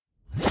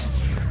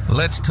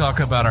Let's talk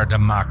about our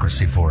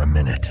democracy for a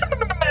minute.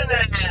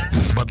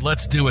 But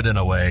let's do it in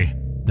a way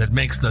that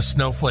makes the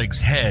snowflakes'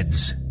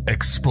 heads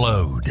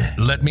explode.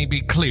 Let me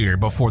be clear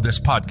before this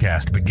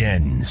podcast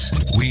begins.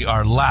 We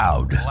are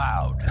loud,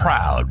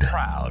 proud,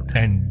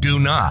 and do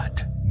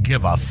not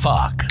give a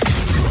fuck.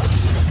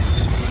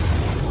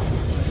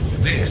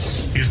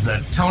 This is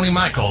the Tony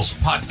Michaels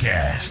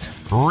Podcast.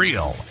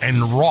 Real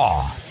and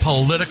raw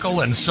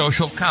political and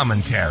social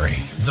commentary.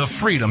 The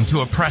freedom to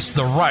oppress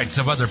the rights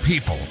of other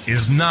people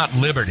is not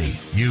liberty,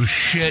 you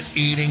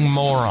shit-eating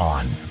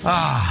moron.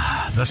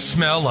 Ah, the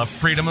smell of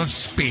freedom of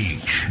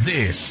speech.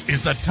 This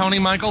is the Tony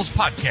Michaels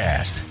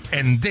Podcast,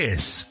 and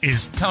this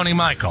is Tony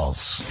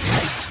Michaels.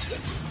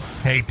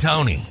 Hey,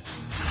 Tony,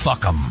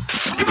 fuck 'em.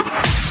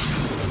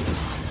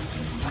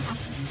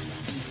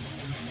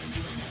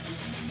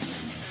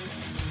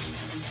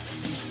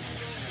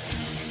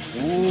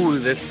 Ooh,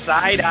 the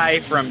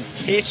side-eye from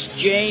Tish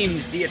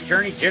James, the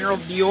Attorney General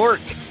of New York.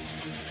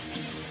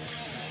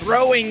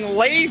 Throwing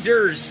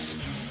lasers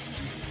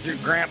through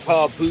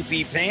Grandpa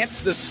Poopy Pants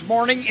this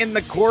morning in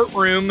the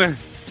courtroom.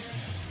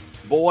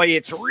 Boy,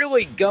 it's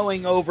really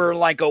going over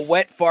like a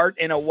wet fart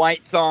in a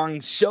white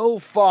thong so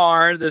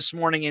far this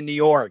morning in New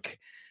York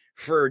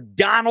for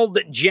Donald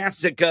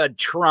Jessica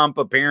Trump,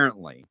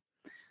 apparently.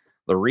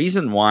 The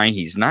reason why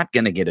he's not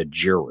going to get a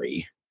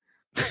jury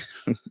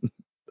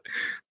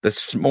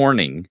this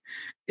morning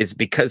is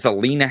because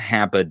Alina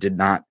Habba did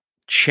not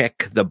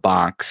check the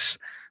box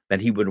that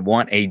he would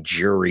want a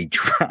jury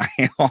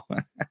trial.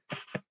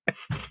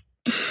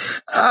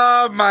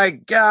 Oh my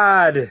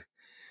God.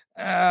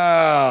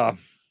 The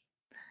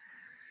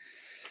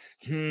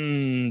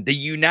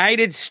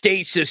United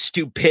States of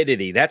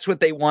stupidity. That's what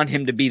they want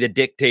him to be the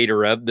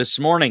dictator of this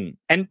morning.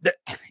 And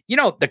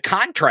the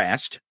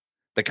contrast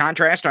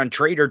on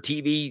Trader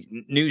TV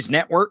news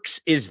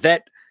networks is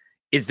that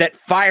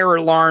fire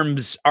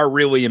alarms are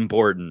really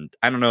important.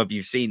 I don't know if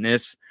you've seen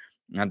this.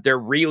 They're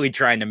really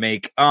trying to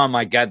make,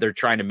 they're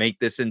trying to make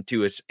this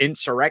into an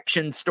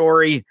insurrection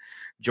story.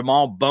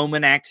 Jamal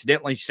Bowman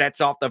accidentally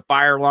sets off the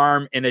fire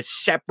alarm in a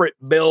separate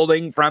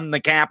building from the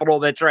Capitol.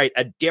 That's right,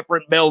 a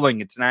different building.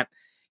 It's not,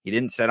 he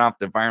didn't set off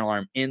the fire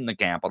alarm in the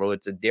Capitol.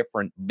 It's a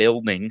different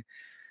building.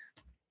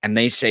 And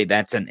they say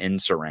that's an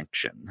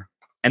insurrection.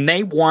 And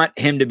they want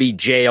him to be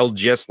jailed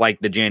just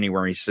like the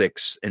January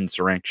 6th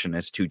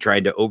insurrectionists who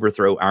tried to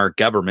overthrow our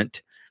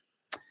government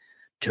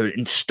to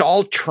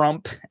install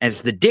Trump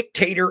as the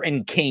dictator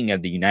and king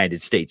of the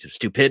United States of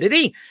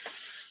stupidity.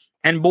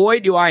 And boy,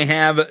 do I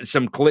have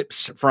some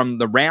clips from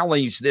the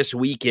rallies this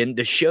weekend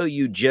to show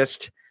you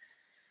just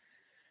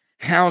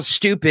how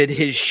stupid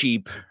his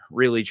sheep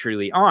really,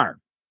 truly are.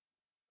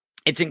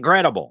 It's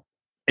incredible.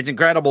 It's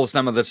incredible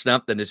some of the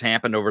stuff that has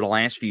happened over the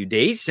last few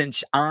days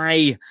since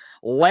I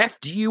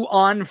left you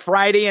on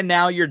Friday, and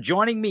now you're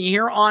joining me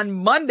here on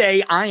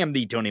Monday. I am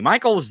the Tony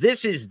Michaels.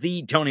 This is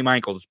the Tony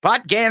Michaels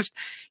Podcast.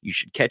 You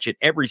should catch it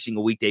every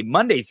single weekday,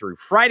 Monday through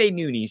Friday,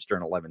 noon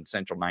Eastern, 11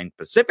 Central, 9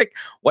 Pacific.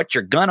 What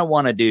you're going to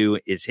want to do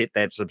is hit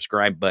that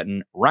subscribe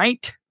button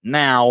right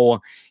now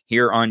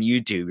here on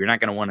YouTube. You're not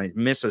going to want to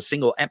miss a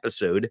single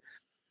episode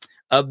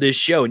of this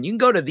show. And you can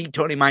go to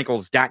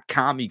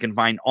thetonymichaels.com. You can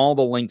find all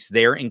the links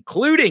there,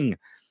 including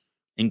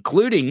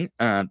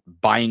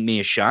buying me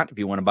a shot if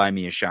you want to buy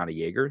me a shot of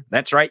Jaeger.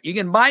 That's right. You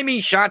can buy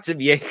me shots of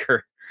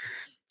Jaeger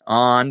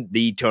on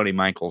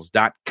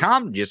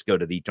thetonymichaels.com. Just go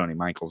to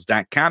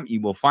thetonymichaels.com.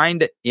 You will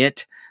find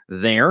it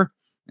there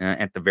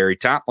at the very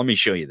top. Let me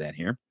show you that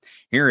here.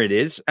 Here it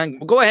is.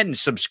 And go ahead and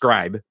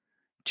subscribe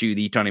to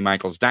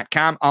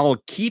thetonymichaels.com.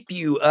 I'll keep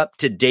you up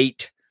to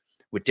date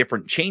with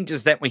different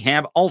changes that we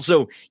have.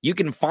 Also, you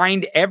can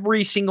find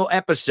every single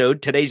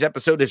episode. Today's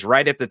episode is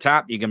right at the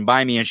top. You can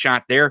buy me a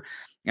shot there.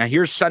 Now,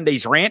 here's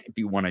Sunday's rant. If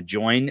you want to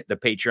join the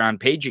Patreon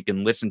page, you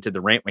can listen to the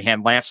rant we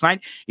had last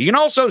night. You can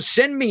also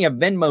send me a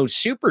Venmo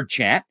super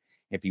chat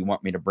if you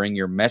want me to bring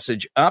your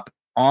message up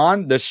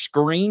on the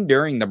screen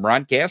during the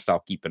broadcast.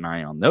 I'll keep an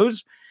eye on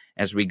those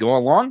as we go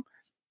along.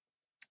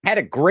 Had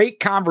a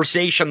great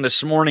conversation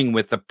this morning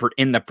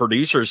in the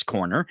producer's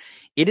corner.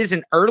 It is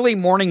an early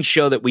morning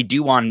show that we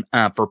do on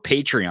for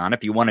Patreon.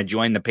 If you want to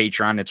join the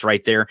Patreon, it's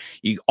right there.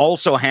 You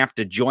also have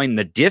to join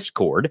the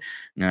Discord.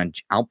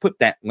 I'll put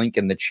that link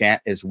in the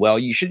chat as well.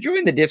 You should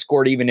join the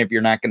Discord even if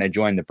you're not going to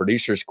join the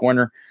producer's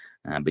corner,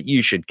 but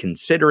you should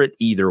consider it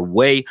either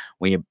way.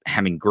 We are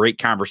having great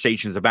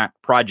conversations about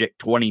Project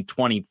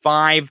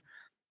 2025.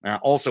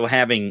 Also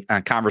having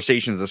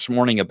conversations this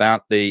morning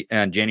about the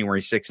January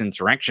 6th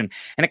insurrection.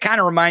 And it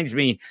kind of reminds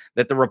me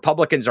that the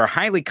Republicans are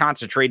highly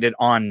concentrated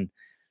on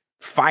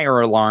fire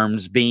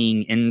alarms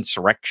being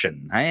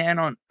insurrection. I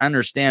don't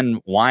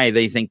understand why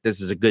they think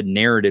this is a good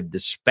narrative to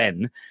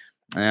spin,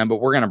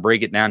 but we're going to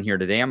break it down here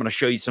today. I'm going to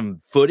show you some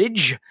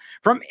footage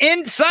from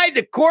inside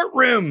the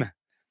courtroom.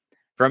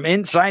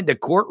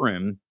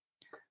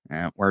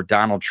 Where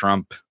Donald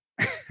Trump...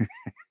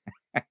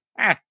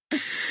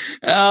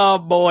 oh,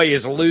 boy,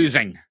 is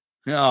losing.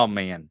 Oh,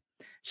 man.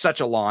 Such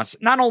a loss.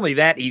 Not only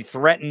that, he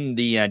threatened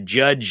the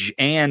judge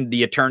and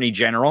the attorney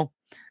general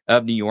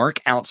of New York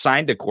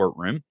outside the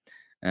courtroom.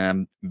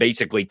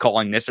 basically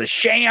calling this a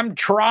sham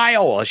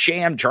trial,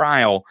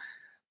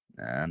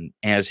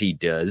 as he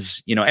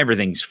does.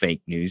 Everything's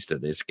fake news to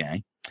this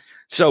guy.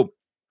 So,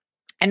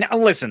 and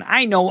listen,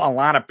 I know a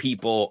lot of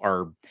people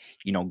are,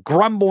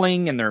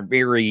 grumbling, and they're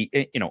very,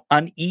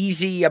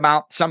 uneasy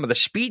about some of the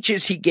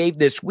speeches he gave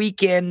this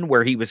weekend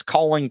where he was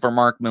calling for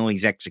Mark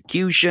Milley's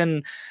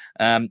execution.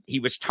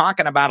 He was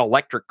talking about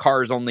electric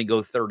cars only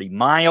go 30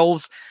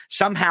 miles.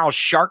 Somehow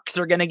sharks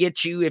are going to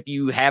get you if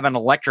you have an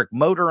electric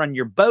motor on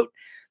your boat.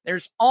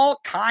 There's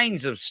all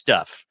kinds of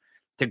stuff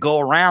to go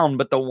around.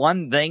 But the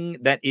one thing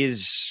that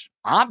is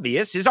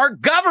obvious is our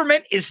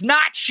government is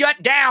not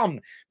shut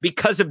down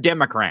because of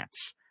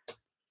Democrats.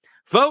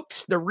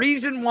 Folks, the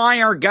reason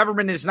why our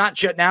government is not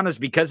shut down is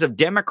because of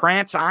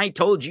Democrats. I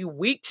told you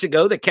weeks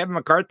ago that Kevin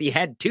McCarthy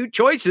had two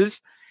choices.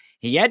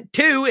 He had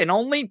two, and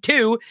only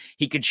two.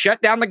 He could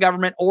shut down the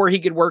government, or he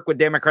could work with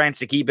Democrats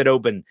to keep it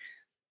open.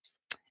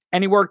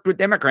 And he worked with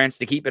Democrats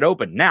to keep it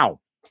open. Now,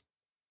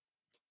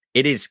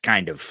 it is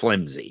kind of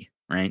flimsy,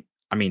 right?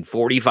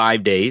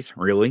 45 days,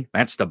 really?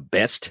 That's the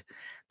best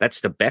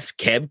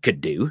Kev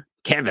could do.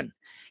 Kevin,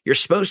 you're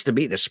supposed to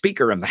be the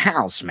Speaker of the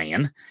House,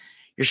 man.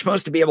 You're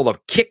supposed to be able to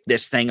kick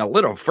this thing a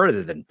little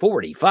further than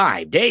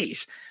 45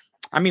 days.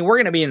 We're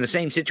going to be in the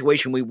same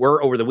situation we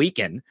were over the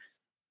weekend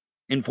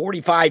in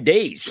 45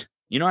 days.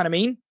 You know what I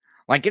mean?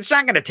 It's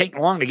not going to take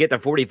long to get to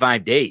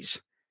 45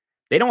 days.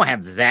 They don't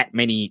have that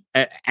many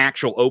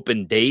actual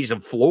open days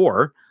of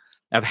floor,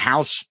 of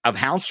house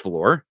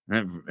floor.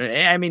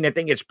 I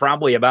think it's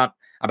probably about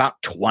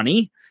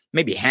 20,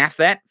 maybe half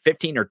that,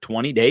 15 or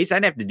 20 days.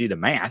 I'd have to do the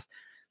math,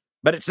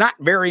 but it's not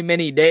very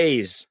many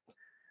days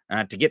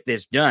to get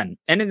this done.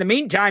 And in the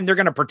meantime, they're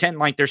going to pretend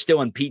like they're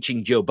still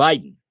impeaching Joe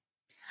Biden.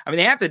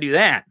 They have to do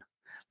that.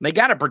 They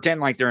got to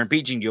pretend like they're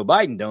impeaching Joe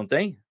Biden, don't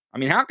they?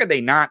 How could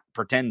they not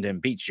pretend to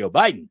impeach Joe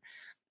Biden?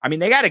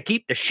 They got to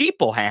keep the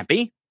sheeple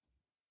happy,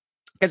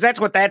 because that's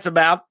what that's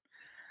about.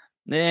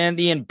 And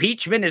the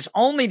impeachment is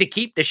only to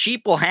keep the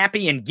sheeple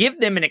happy and give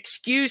them an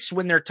excuse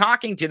when they're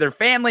talking to their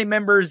family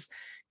members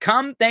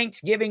come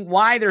Thanksgiving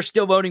why they're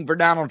still voting for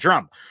Donald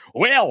Trump.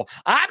 Well,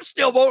 I'm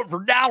still voting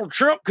for Donald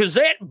Trump because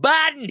that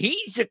Biden,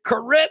 he's a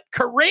corrupt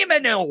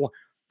criminal.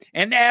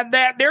 And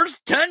that there's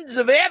tons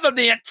of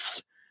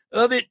evidence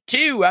of it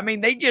too.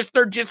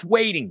 They're just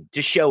waiting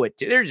to show it.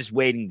 They're just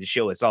waiting to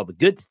show us all the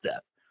good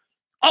stuff.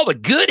 All the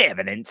good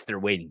evidence they're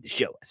waiting to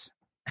show us.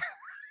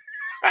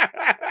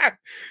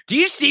 Do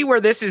you see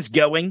where this is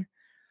going?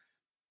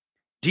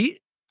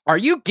 Are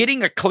you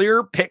getting a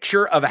clear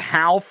picture of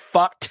how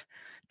fucked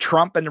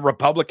Trump and the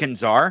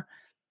Republicans are?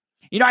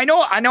 I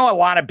know a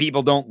lot of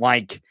people don't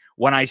like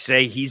when I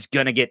say he's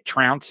going to get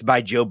trounced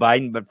by Joe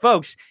Biden, but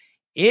folks,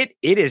 it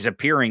is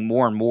appearing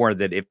more and more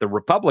that if the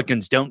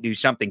Republicans don't do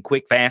something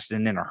quick, fast,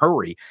 and in a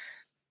hurry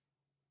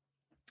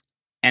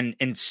and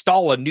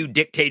install a new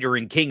dictator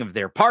and king of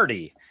their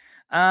party,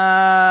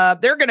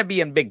 they're going to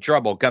be in big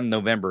trouble come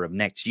November of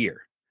next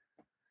year.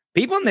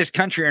 People in this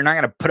country are not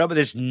going to put up with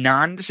this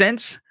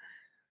nonsense,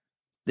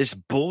 this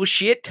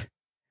bullshit.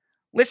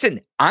 Listen,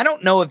 I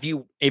don't know if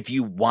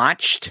you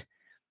watched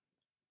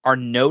or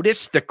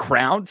noticed the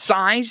crowd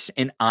size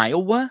in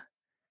Iowa.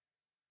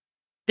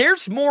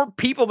 There's more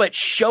people that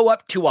show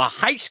up to a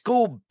high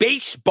school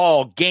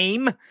baseball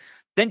game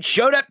than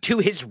showed up to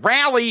his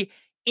rally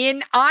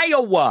in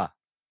Iowa,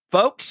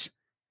 folks.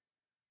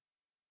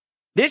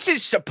 This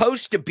is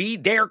supposed to be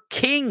their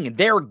king,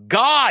 their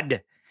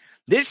God.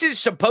 This is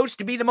supposed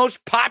to be the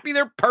most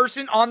popular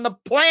person on the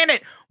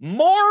planet.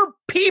 More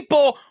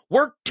people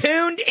were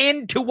tuned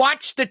in to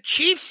watch the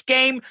Chiefs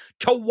game,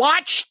 to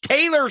watch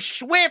Taylor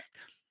Swift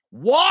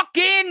walk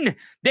in,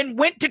 than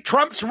went to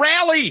Trump's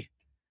rally.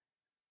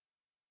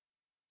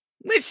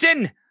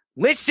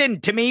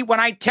 Listen to me when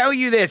I tell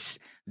you this.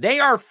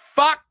 They are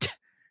fucked.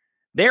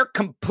 They're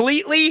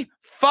completely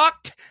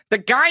fucked. The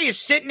guy is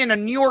sitting in a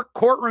New York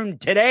courtroom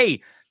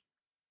today,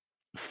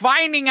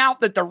 finding out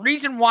that the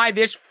reason why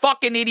this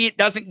fucking idiot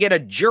doesn't get a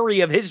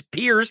jury of his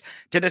peers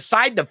to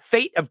decide the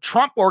fate of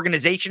Trump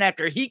Organization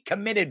after he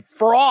committed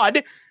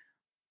fraud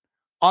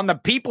on the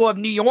people of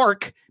New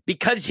York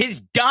because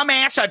his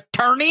dumbass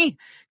attorney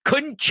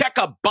couldn't check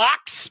a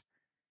box.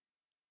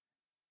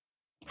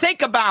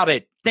 Think about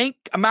it. Think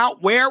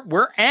about where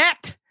we're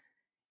at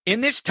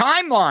in this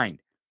timeline.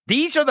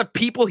 These are the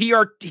people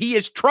he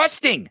is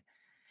trusting.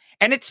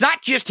 And it's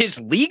not just his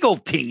legal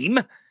team.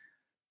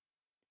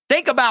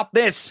 Think about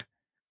this.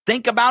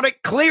 Think about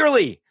it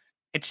clearly.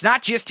 It's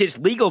not just his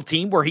legal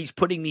team where he's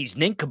putting these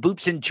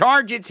nincompoops in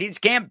charge. It's his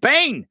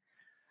campaign.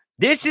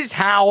 This is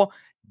how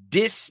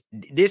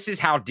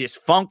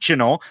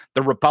dysfunctional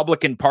the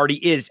Republican Party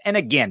is. And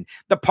again,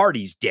 the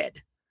party's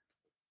dead.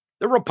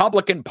 The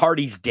Republican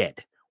Party's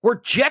dead. We're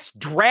just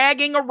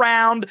dragging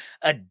around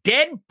a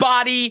dead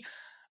body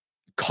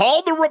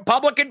called the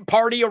Republican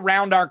Party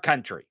around our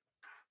country.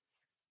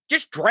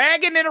 Just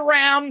dragging it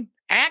around,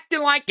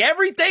 acting like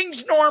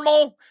everything's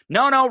normal.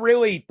 No,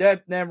 really,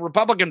 the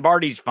Republican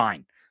Party's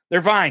fine.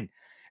 They're fine.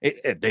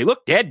 They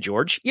look dead,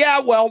 George. Yeah,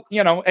 well,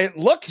 it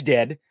looks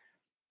dead.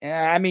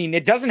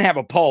 It doesn't have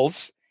a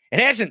pulse. It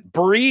hasn't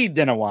breathed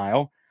in a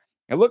while.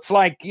 It looks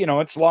like,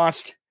 it's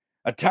lost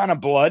a ton of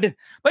blood.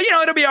 But,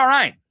 it'll be all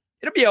right.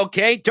 It'll be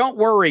okay. Don't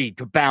worry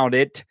about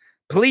it.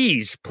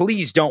 Please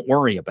don't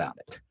worry about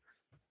it.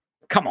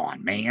 Come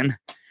on, man.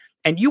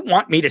 And you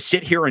want me to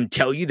sit here and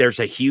tell you there's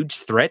a huge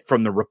threat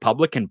from the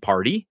Republican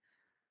Party?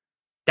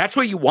 That's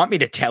what you want me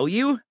to tell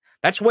you?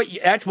 That's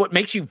what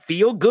makes you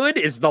feel good,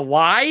 is the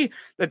lie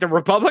that the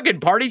Republican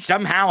Party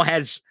somehow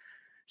has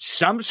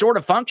some sort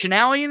of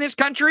functionality in this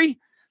country?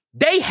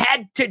 They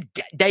had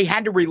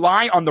to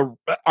rely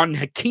on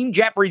Hakeem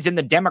Jeffries and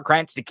the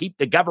Democrats to keep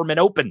the government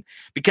open,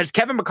 because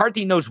Kevin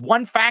McCarthy knows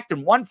one fact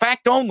and one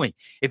fact only.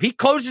 If he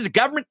closes the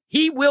government,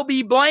 he will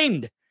be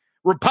blamed.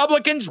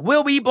 Republicans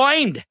will be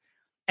blamed.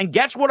 And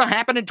guess what will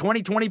happen in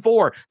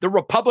 2024? The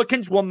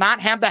Republicans will not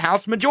have the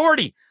House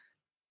majority.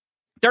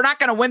 They're not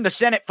going to win the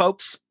Senate,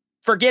 folks.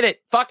 Forget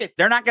it. Fuck it.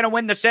 They're not going to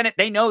win the Senate.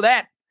 They know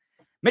that.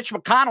 Mitch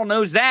McConnell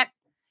knows that.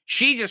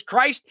 Jesus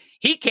Christ,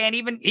 he can't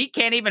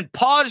even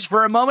pause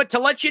for a moment to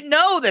let you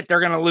know that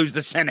they're going to lose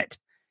the Senate.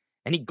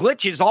 And he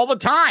glitches all the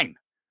time.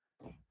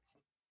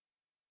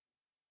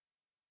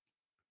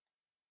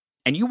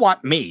 And you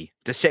want me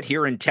to sit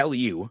here and tell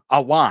you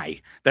a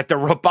lie that the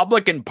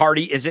Republican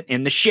Party isn't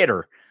in the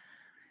shitter,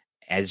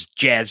 as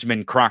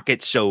Jasmine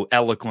Crockett so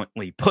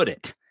eloquently put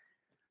it.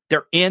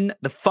 They're in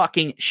the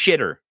fucking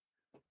shitter.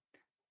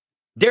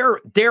 Their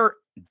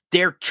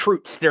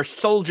troops, their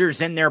soldiers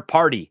in their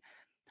party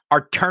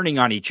are turning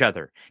on each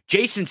other.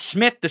 Jason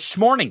Smith this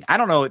morning, I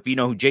don't know if you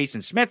know who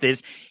Jason Smith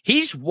is.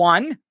 He's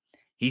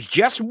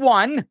just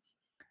one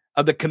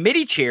of the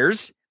committee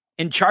chairs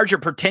in charge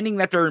of pretending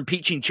that they're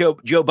impeaching Joe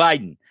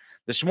Biden.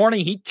 This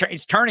morning,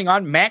 he's turning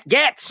on Matt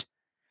Gaetz,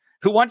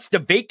 who wants to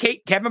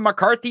vacate Kevin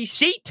McCarthy's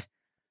seat.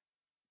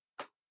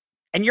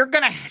 And you're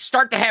going to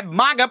start to have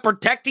MAGA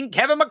protecting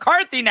Kevin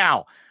McCarthy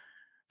now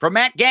from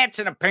Matt Gaetz.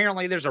 And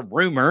apparently there's a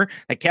rumor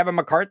that Kevin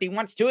McCarthy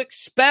wants to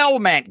expel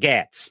Matt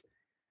Gaetz.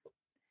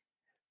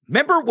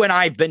 Remember when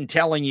I've been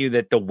telling you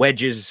that the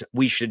wedges,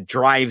 we should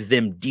drive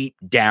them deep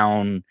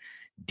down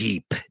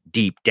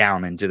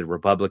into the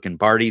Republican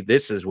Party?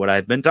 This is what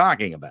I've been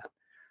talking about.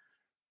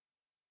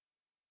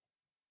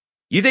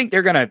 You think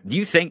they're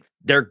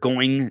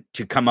going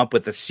to come up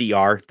with a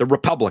CR? The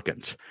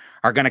Republicans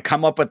are going to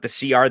come up with the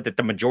CR that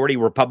the majority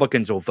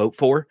Republicans will vote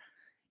for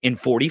in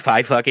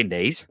 45 fucking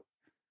days?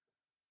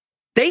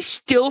 They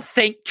still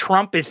think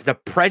Trump is the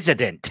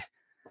president.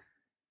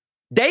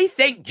 They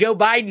think Joe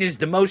Biden is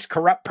the most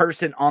corrupt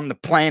person on the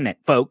planet,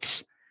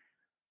 folks.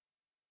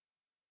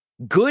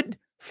 Good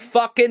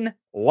fucking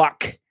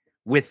luck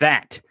with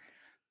that.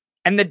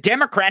 And the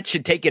Democrats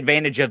should take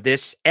advantage of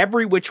this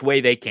every which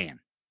way they can.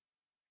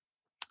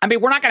 I mean,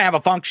 we're not going to have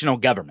a functional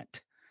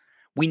government.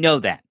 We know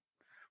that.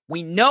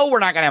 We know we're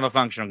not going to have a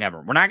functional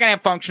government. We're not going to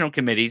have functional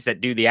committees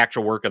that do the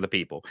actual work of the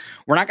people.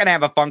 We're not going to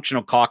have a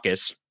functional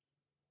caucus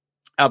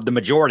of the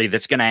majority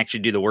that's going to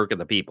actually do the work of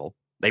the people.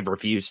 They've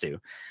refused to.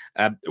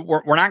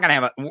 We're not going to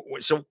have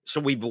so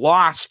we've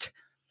lost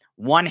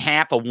one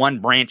half of one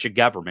branch of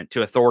government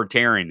to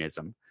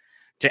authoritarianism,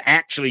 to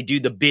actually do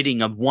the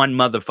bidding of one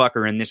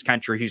motherfucker in this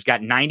country who's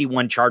got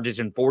 91 charges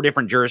in 4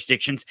 different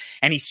jurisdictions.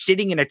 And he's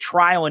sitting in a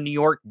trial in New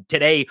York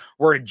today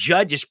where a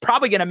judge is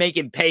probably going to make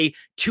him pay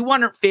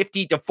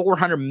 $250 to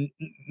 $400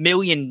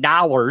 million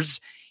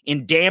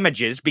in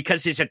damages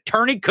because his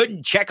attorney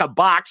couldn't check a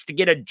box to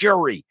get a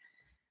jury.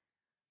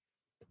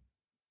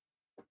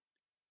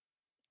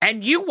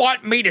 And you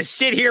want me to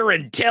sit here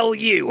and tell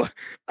you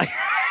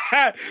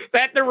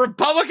that the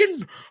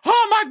Republican,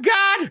 oh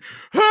my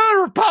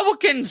God,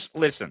 Republicans,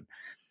 listen,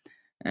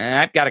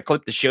 I've got a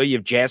clip to show you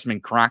of Jasmine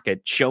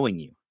Crockett telling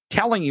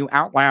you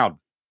out loud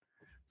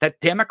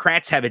that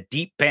Democrats have a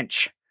deep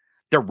bench.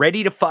 They're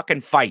ready to fucking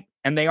fight,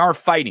 and they are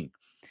fighting.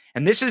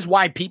 And this is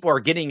why people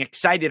are getting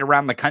excited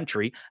around the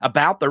country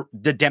about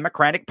the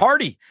Democratic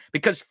Party,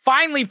 because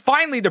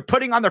finally, they're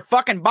putting on their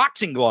fucking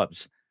boxing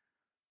gloves.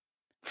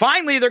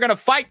 Finally, they're going to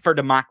fight for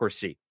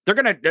democracy. They're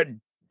going to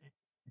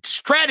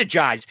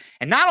strategize.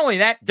 And not only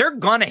that, they're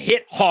going to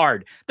hit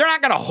hard. They're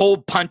not going to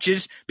hold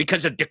punches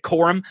because of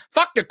decorum.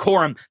 Fuck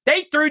decorum.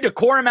 They threw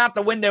decorum out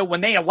the window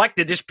when they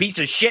elected this piece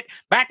of shit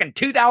back in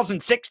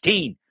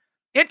 2016.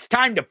 It's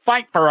time to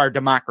fight for our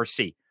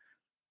democracy.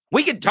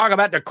 We can talk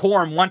about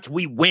decorum once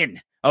we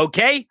win,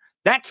 okay?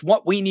 That's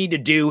what we need to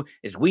do,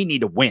 is we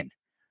need to win.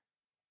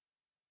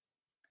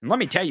 And let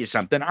me tell you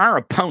something. Our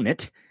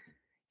opponent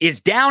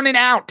is down and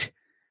out.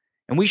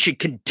 And we should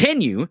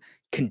continue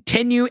to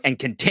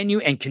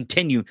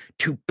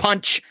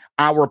punch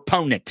our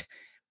opponent,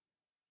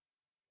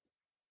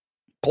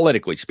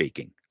 politically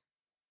speaking.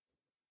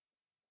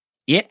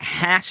 It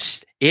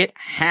has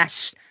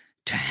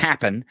to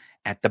happen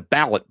at the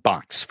ballot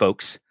box,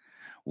 folks.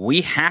 We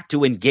have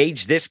to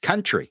engage this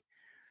country.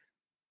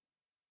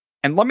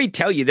 And let me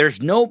tell you,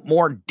 there's no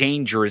more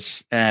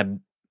dangerous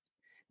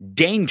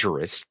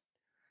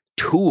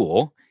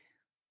tool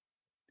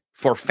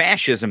for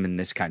fascism in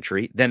this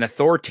country than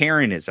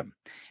authoritarianism.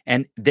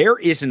 And there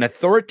is an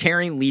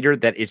authoritarian leader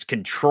that is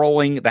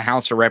controlling the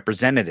House of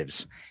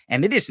Representatives.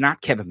 And it is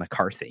not Kevin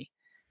McCarthy.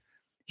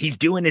 he's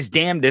doing his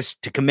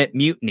damnedest to commit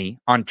mutiny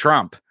on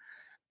Trump.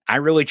 I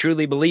really,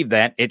 truly believe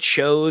that. It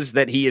shows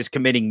that he is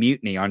committing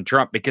mutiny on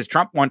Trump because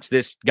Trump wants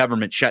this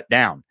government shut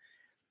down.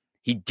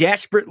 He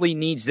desperately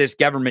needs this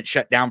government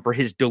shut down for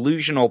his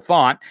delusional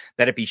thought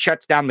that if he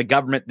shuts down the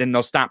government, then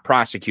they'll stop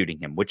prosecuting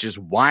him, which is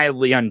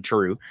wildly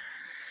untrue.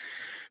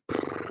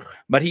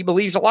 But he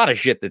believes a lot of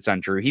shit that's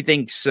untrue. He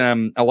thinks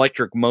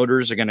electric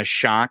motors are going to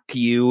shock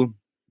you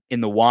in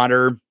the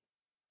water.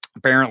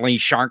 Apparently,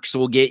 sharks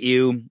will get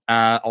you.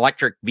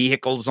 Electric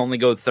vehicles only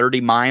go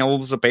 30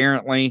 miles,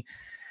 apparently.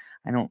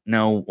 I don't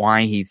know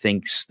why he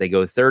thinks they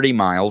go 30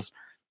 miles.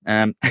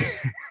 But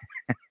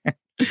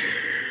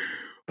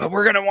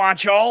we're going to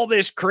watch all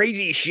this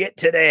crazy shit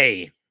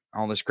today.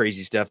 All this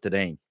crazy stuff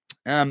today.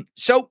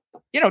 So,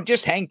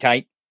 just hang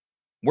tight.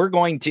 We're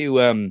going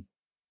to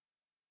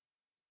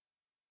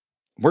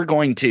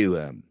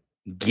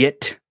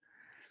get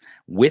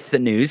with the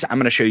news. I'm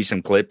going to show you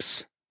some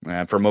clips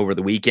from over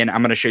the weekend.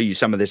 I'm going to show you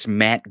some of this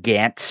Matt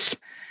Gaetz,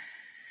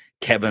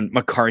 Kevin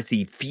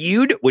McCarthy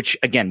feud, which,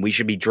 again, we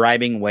should be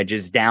driving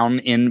wedges down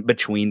in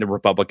between the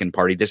Republican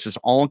Party. This is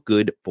all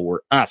good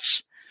for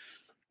us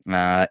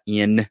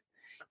in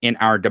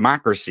our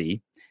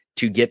democracy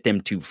to get them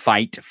to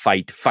fight.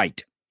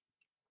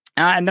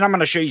 And then I'm going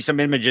to show you some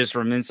images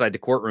from inside the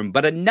courtroom.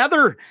 But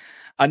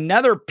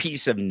another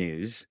piece of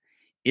news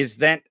is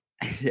that,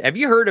 have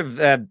you heard of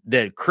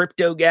the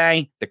crypto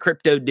guy, the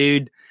crypto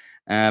dude?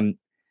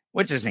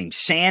 What's his name?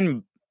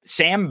 Sam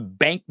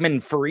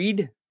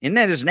Bankman-Fried. Isn't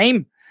that his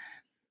name?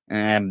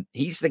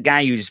 He's the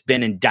guy who's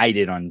been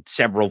indicted on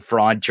several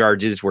fraud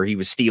charges where he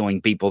was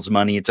stealing people's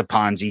money. It's a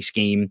Ponzi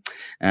scheme.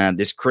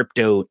 This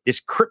crypto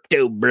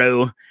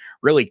bro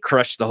really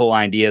crushed the whole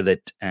idea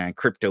that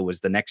crypto was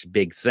the next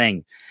big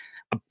thing.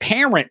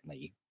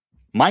 Apparently,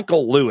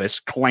 Michael Lewis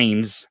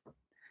claims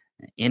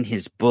in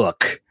his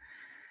book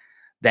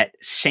that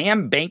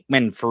Sam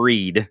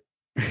Bankman-Fried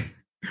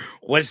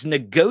was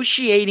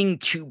negotiating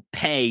to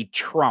pay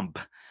Trump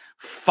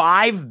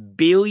 $5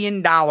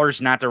 billion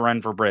not to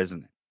run for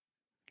president.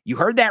 You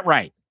heard that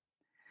right.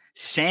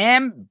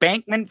 Sam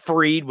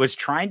Bankman-Fried was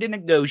trying to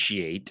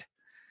negotiate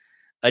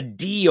a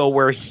deal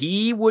where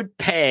he would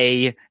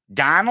pay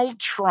Donald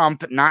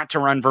Trump not to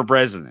run for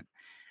president.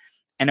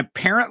 And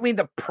apparently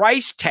the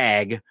price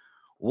tag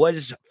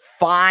was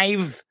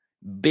 $5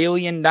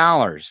 billion.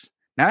 Now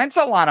that's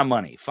a lot of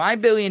money.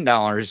 $5 billion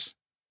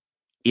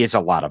is a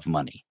lot of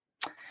money.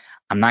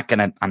 I'm not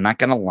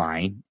gonna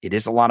lie. It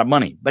is a lot of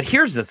money. But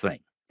here's the thing: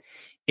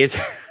 is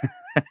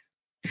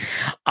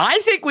I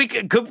think we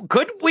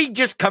could we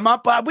just come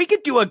up? We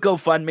could do a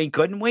GoFundMe,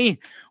 couldn't we?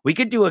 We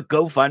could do a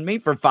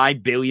GoFundMe for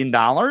 $5 billion.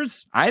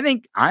 I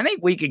think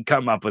we could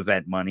come up with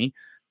that money.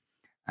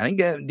 I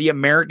think the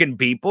American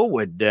people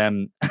would.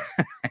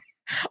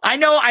 I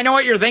know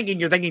what you're thinking.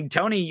 You're thinking,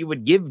 Tony, you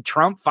would give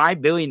Trump $5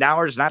 billion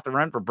not to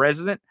run for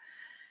president.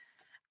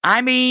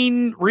 I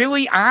mean,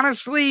 really,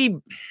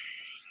 honestly,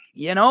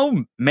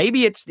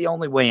 maybe it's the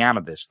only way out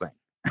of this thing.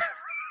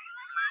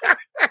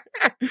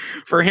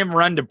 For him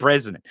run to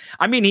president.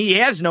 I mean, he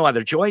has no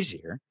other choice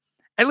here.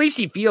 At least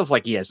he feels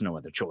like he has no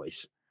other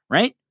choice,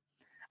 right?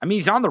 I mean,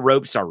 he's on the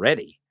ropes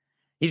already.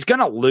 He's going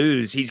to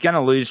lose. He's going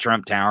to lose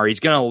Trump Tower. He's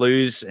going to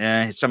lose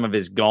some of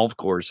his golf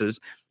courses.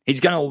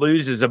 He's going to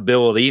lose his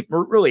ability,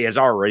 or really has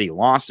already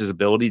lost his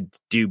ability to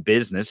do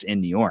business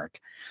in New York.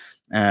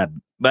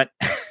 But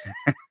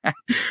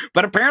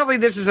apparently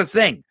this is a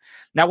thing.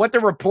 Now, what the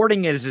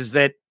reporting is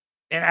that,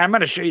 and I'm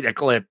going to show you the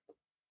clip,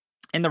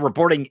 and the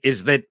reporting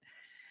is that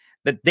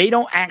they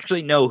don't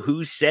actually know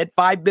who said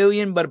 $5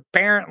 billion, but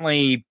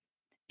apparently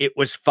it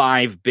was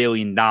 $5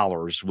 billion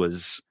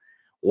was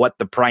what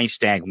the price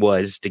tag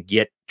was to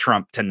get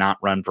Trump to not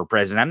run for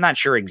president. I'm not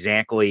sure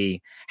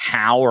exactly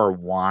how or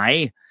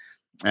why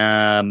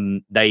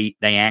they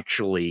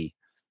actually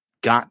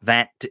got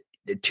that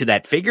to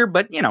that figure,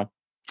 but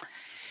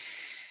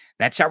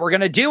that's how we're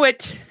going to do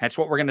it. That's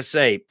what we're going to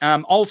say.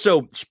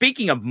 Also,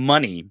 speaking of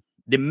money,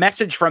 the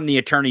message from the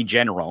Attorney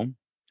General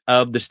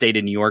of the state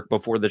of New York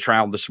before the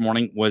trial this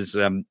morning was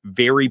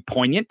very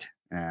poignant.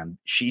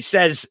 She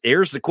says,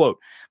 here's the quote: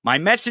 "My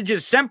message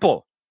is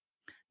simple.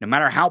 No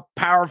matter how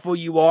powerful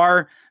you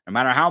are, no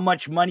matter how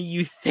much money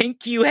you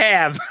think you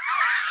have,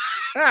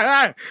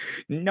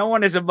 no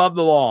one is above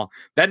the law."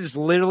 That is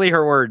literally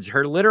her words.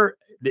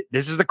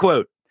 This is the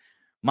quote: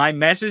 "My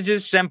message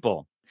is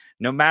simple.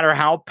 No matter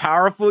how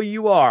powerful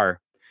you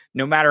are,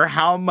 no matter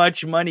how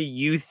much money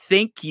you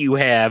think you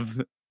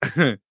have,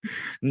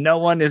 no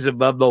one is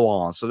above the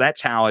law." So that's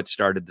how it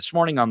started this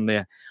morning on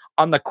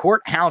the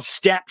courthouse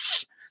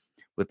steps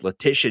with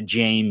Letitia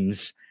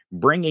James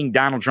bringing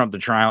Donald Trump to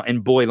trial.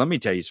 And boy, let me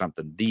tell you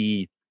something.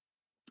 The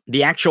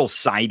actual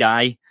side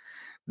eye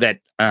that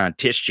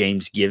Tish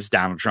James gives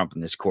Donald Trump in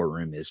this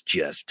courtroom is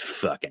just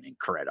fucking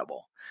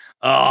incredible.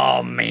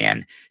 Oh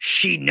man,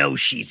 she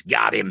knows she's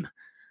got him.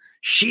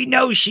 She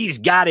knows she's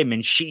got him,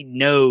 and she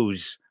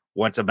knows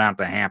what's about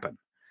to happen.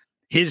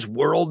 His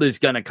world is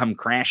going to come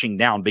crashing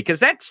down, because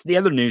that's the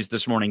other news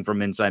this morning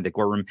from inside the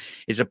courtroom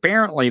is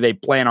apparently they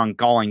plan on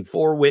calling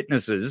 4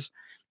 witnesses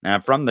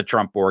from the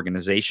Trump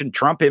organization.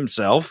 Trump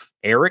himself,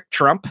 Eric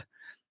Trump,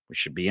 which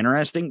should be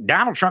interesting,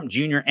 Donald Trump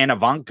Jr., and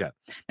Ivanka.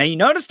 Now, you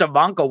noticed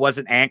Ivanka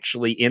wasn't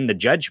actually in the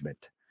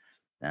judgment.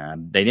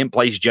 They didn't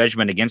place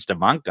judgment against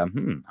Ivanka.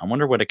 I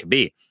wonder what it could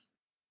be.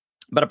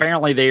 But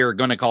apparently they are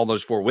going to call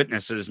those 4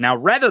 witnesses. Now,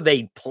 whether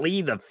they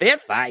plead the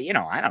 5th, I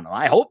don't know.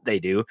 I hope they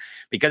do,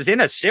 because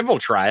in a civil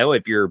trial,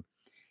 if you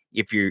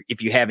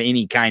have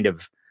any kind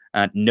of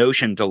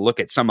notion to look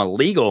at some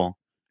illegal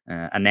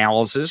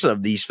analysis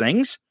of these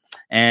things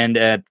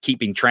and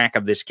keeping track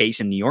of this case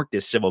in New York,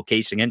 this civil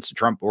case against the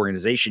Trump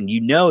organization, you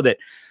know that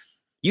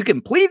you can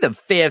plead the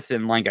 5th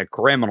in like a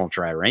criminal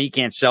trial, right? You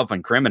can't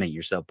self-incriminate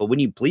yourself. But when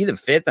you plead the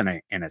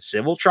 5th in a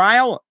civil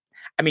trial,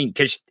 I mean,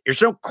 because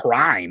there's no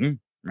crime,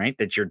 right,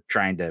 that you're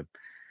trying to,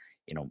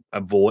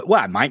 avoid.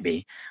 Well, it might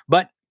be,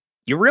 but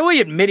you're really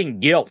admitting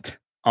guilt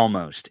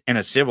almost in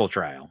a civil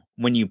trial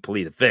when you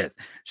plead the 5th.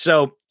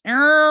 So,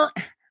 man,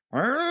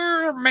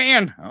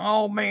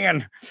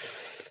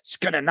 it's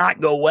going to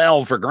not go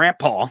well for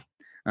Grandpa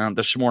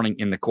this morning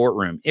in the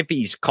courtroom if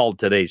he's called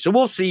today. So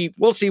we'll see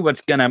we'll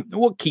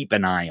keep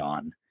an eye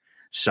on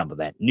some of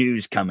that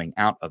news coming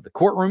out of the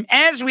courtroom,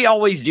 as we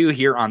always do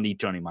here on the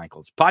Tony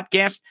Michaels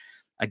podcast.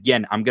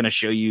 Again, I'm going to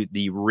show you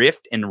the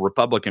rift in the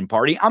Republican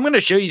Party. I'm going to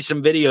show you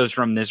some videos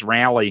from this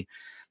rally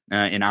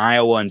in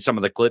Iowa and some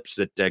of the clips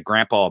that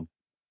Grandpa,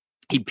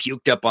 he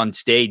puked up on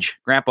stage.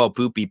 Grandpa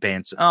Poopy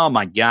Pants. Oh,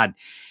 my God.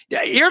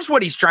 Here's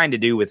what he's trying to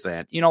do with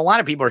that. A lot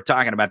of people are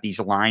talking about these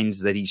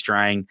lines that he's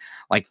trying,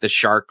 like the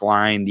shark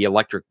line, the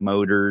electric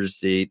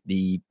motors, what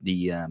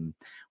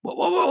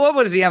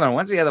was the other one?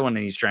 What's the other one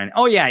that he's trying?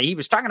 Oh, yeah, he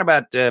was talking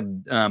about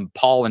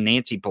Paul and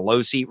Nancy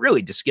Pelosi.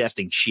 Really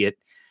disgusting shit.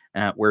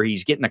 Where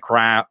he's getting the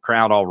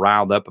crowd all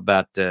riled up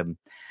about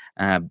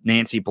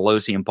Nancy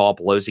Pelosi and Paul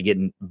Pelosi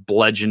getting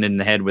bludgeoned in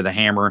the head with a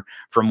hammer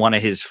from one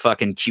of his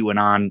fucking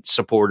QAnon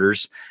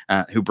supporters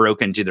who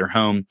broke into their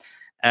home.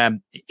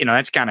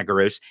 That's kind of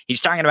gross. He's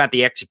talking about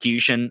the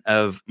execution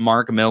of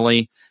Mark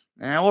Milley.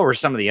 What were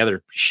some of the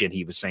other shit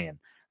he was saying?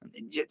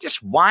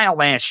 Just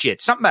wild ass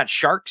shit. Something about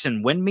sharks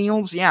and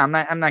windmills. Yeah,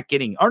 I'm not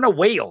kidding. Or no,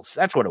 whales.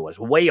 That's what it was.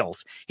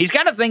 Whales. He's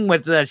got a thing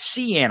with the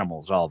sea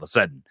animals all of a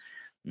sudden.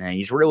 Now,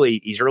 he's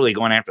really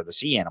going after the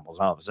sea animals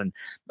all of a sudden.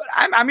 But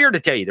I'm here to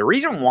tell you the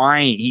reason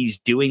why he's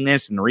doing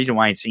this and the reason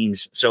why it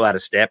seems so out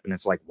of step. And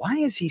it's like, why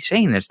is he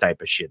saying this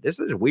type of shit? This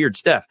is weird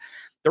stuff.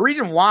 The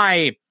reason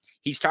why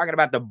he's talking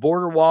about the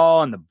border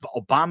wall and the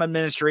Obama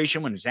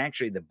administration when it's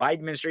actually the Biden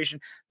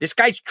administration, this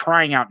guy's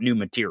trying out new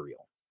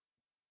material,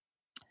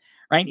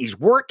 right? He's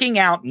working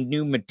out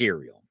new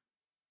material.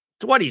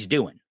 It's what he's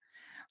doing.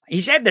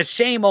 He's had the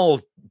same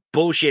old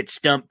bullshit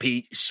stump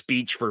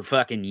speech for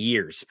fucking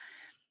years.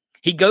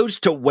 He goes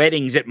to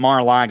weddings at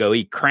Mar-a-Lago.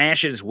 He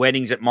crashes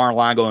weddings at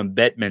Mar-a-Lago and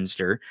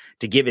Bedminster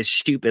to give his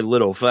stupid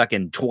little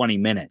fucking 20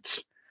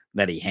 minutes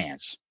that he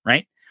has,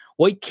 right?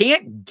 Well, he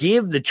can't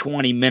give the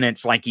 20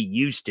 minutes like he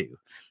used to.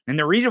 And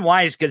the reason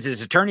why is because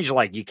his attorneys are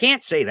like, you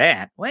can't say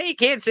that. Well, you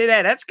can't say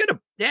that.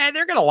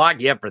 They're going to lock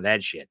you up for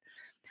that shit.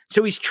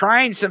 So he's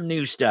trying some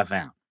new stuff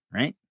out,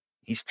 right?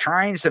 He's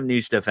trying some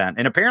new stuff out.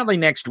 And apparently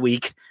next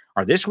week,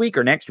 or this week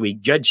or next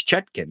week, Judge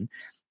Chutkan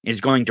is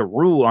going to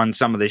rule on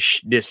some of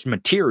this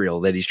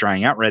material that he's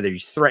trying out, whether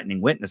he's threatening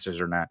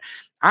witnesses or not.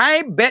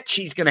 I bet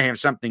she's going to have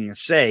something to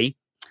say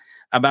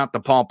about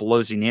the Paul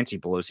Pelosi, Nancy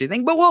Pelosi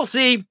thing, but we'll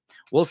see.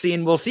 We'll see,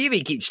 and we'll see if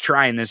he keeps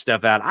trying this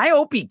stuff out. I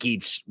hope he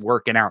keeps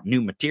working out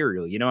new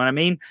material, you know what I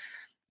mean?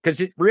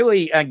 Because it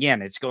really,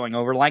 again, it's going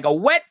over like a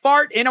wet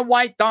fart in a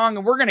white thong,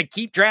 and we're going to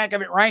keep track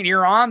of it right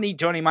here on the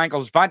Tony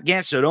Michaels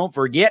podcast, so don't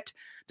forget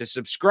to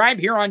subscribe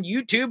here on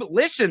YouTube,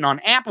 listen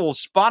on Apple,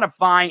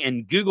 Spotify,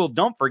 and Google.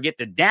 Don't forget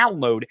to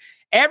download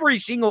every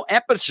single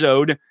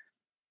episode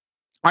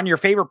on your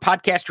favorite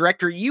podcast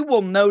directory. You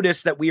will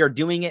notice that we are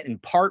doing it in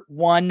part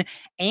 1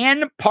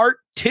 and part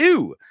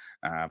 2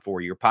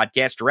 for your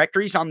podcast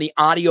directories on the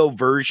audio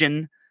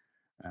version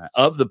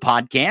of the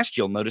podcast.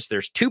 You'll notice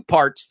there's 2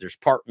 parts. There's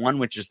part 1,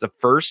 which is the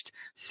first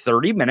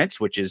 30 minutes,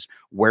 which is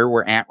where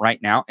we're at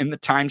right now in the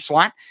time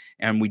slot.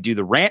 And we do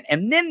the rant.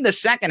 And then the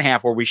second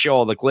half where we show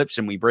all the clips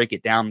and we break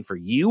it down for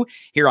you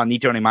here on the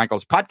Tony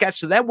Michaels podcast.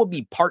 So that will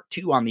be part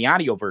 2 on the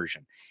audio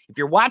version. If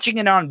you're watching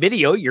it on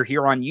video, you're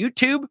here on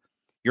YouTube,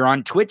 you're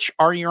on Twitch,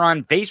 or you're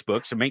on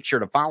Facebook. So make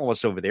sure to follow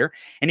us over there.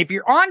 And if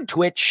you're on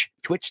Twitch,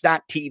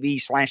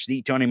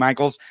 twitch.tv/the Tony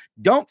Michaels,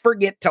 don't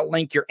forget to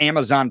link your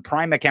Amazon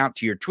Prime account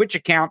to your Twitch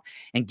account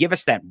and give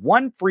us that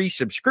one free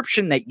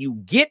subscription that you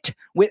get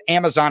with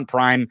Amazon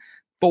Prime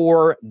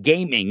for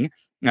gaming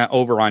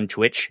over on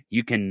Twitch.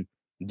 You can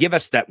give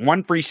us that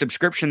one free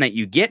subscription that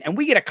you get, and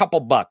we get a couple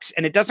bucks,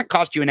 and it doesn't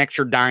cost you an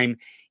extra dime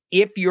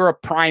if you're a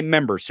Prime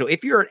member. So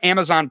if you're an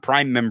Amazon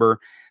Prime member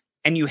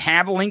and you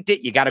have linked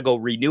it, you got to go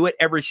renew it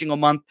every single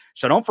month.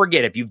 So don't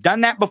forget, if you've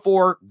done that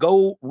before,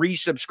 go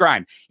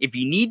resubscribe. If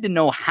you need to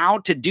know how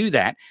to do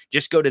that,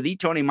 just go to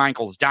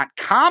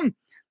theTonyMichaels.com.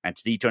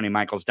 That's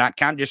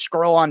theTonyMichaels.com. Just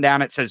scroll on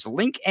down. It says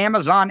link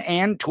Amazon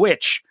and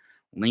Twitch.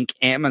 Link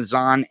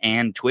Amazon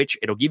and Twitch.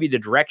 It'll give you the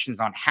directions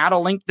on how to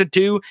link the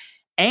two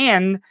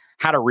and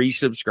how to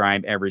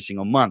resubscribe every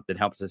single month. That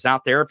helps us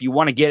out there. If you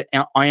want to get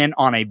in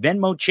on a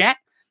Venmo chat,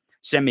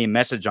 send me a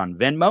message on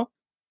Venmo.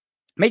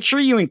 Make sure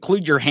you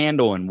include your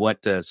handle and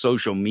what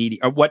social media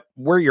or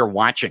where you're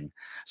watching,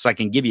 so I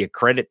can give you a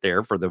credit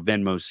there for the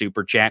Venmo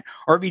super chat.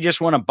 Or if you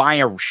just want to buy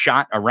a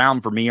shot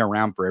around for me,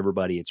 around for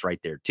everybody, it's right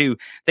there too.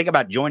 Think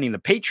about joining the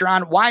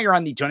Patreon while you're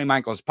on the Tony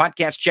Michaels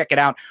podcast. Check it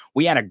out.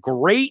 We had a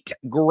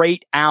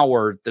great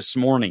hour this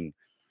morning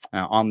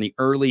on the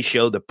early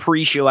show, the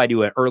pre-show. I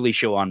do an early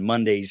show on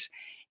Mondays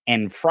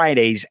and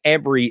Fridays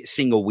every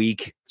single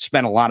week.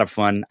 Spent a lot of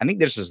fun. I think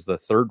this is the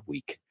third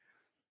week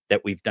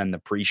that we've done the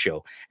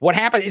pre-show. What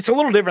happened? It's a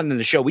little different than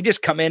the show. We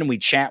just come in and we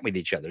chat with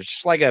each other. It's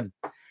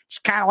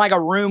just kind of like a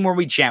room where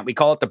we chat. We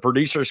call it the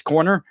Producer's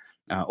Corner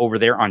over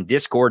there on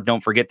Discord. Don't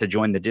forget to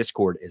join the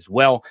Discord as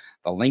well.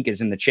 The link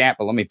is in the chat,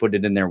 but let me put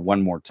it in there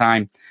one more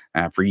time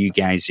for you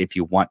guys if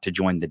you want to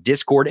join the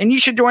Discord. And you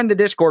should join the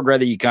Discord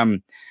whether you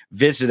come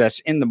visit us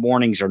in the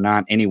mornings or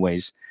not.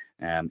 Anyways,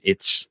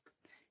 it's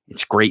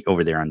great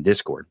over there on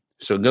Discord.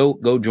 So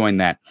go join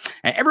that.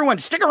 Everyone,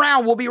 stick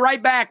around. We'll be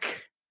right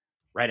back.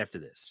 Right after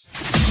this.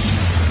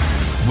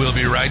 We'll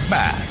be right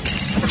back.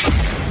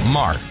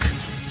 Mark,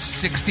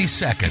 60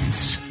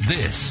 seconds.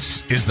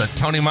 This is the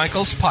Tony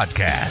Michaels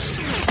Podcast.